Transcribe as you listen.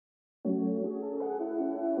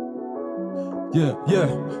Yeah, yeah.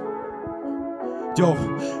 Yo,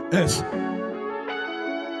 S.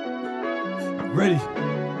 Ready?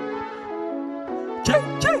 J.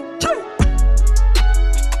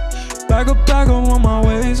 Back up on my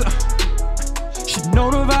ways. She know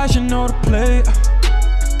the vibe, she know the play.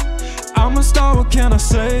 I'm a star, what can I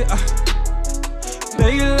say?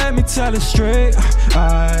 Baby, let me tell it straight.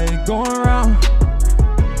 I ain't going around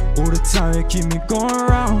all the time, you keep me going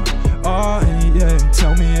around. Oh yeah,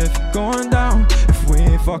 tell me if you're going down. If we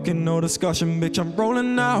ain't fucking no discussion, bitch, I'm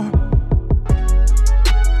rolling now.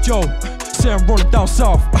 Yo, say I'm rolling down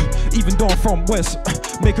south, even though I'm from west.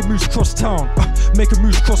 Making moves across town, making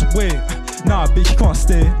moves across the way. Nah, bitch, you can't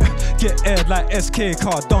stay. Get aired like SK,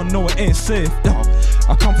 car, don't know it ain't safe. Yo,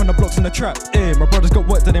 I come from the blocks in the trap, eh. My brothers got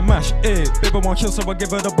work that they mash, eh. Baby won't chill, so I give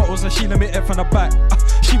her the bottles and she let me hit from the back.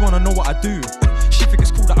 She wanna know what I do, she think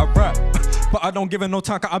it's cool that I rap. But I don't give her no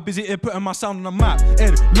time, cause I'm busy here putting my sound on the map.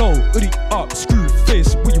 Head low, hoodie up, screw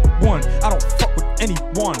face, what you want? I don't fuck with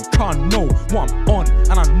anyone, can't know what I'm on.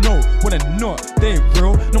 And I know when they're not, they ain't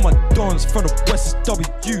real. No, my dons from the west is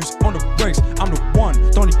W's on the race. I'm the one,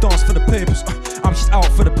 don't need dance for the papers. I'm just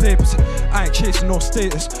out for the papers. I ain't chasing no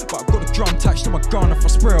status, but I got the drum attached to my gun. If I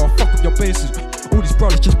spray, I'll fuck up your bases. All these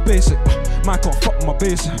brothers just basic, man can't fuck with my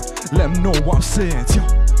bases. Let them know what I'm saying, yo.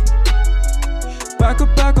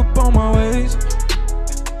 Back up on my ways.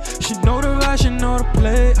 She know the vibe, she know the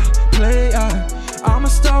play. I'm a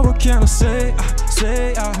star, what can I say?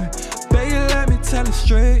 Baby, let me tell it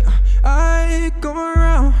straight. I ain't going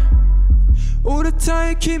around all the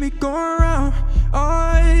time, keep me going around.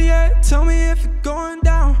 Oh yeah, tell me if you're going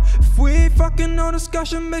down. If we ain't fucking no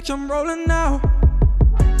discussion, bitch, I'm rolling now.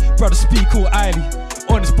 Brother speak all highly,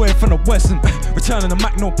 on this boy from the western. Returning the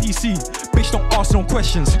Mac, no PC. Bitch, don't ask no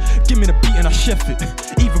questions. Give me the beat and I chef it.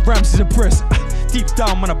 Even Ramsey's impressed. Deep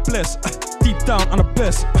down, man, I bless. Deep down, I'm the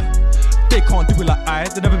best. They can't do it like I,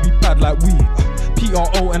 they never be bad like we.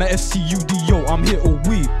 PRO and a SCUDO, I'm here all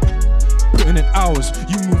week. Putting in hours,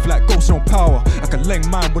 you move like ghosts on power. I can leng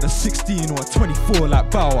mine with a 16 or a 24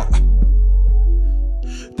 like Bauer.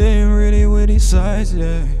 They ain't really with these sides,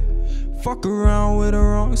 yeah. Fuck around with the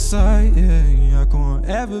wrong side, yeah. I can't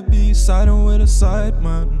ever be siding with a side,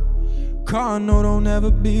 man. Can't know don't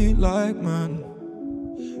ever be like, man.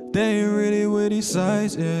 They ain't really with these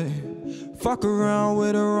sides, yeah. Fuck around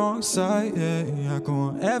with the wrong side, yeah. I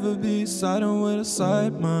can't ever be siding with a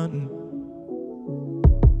side, man.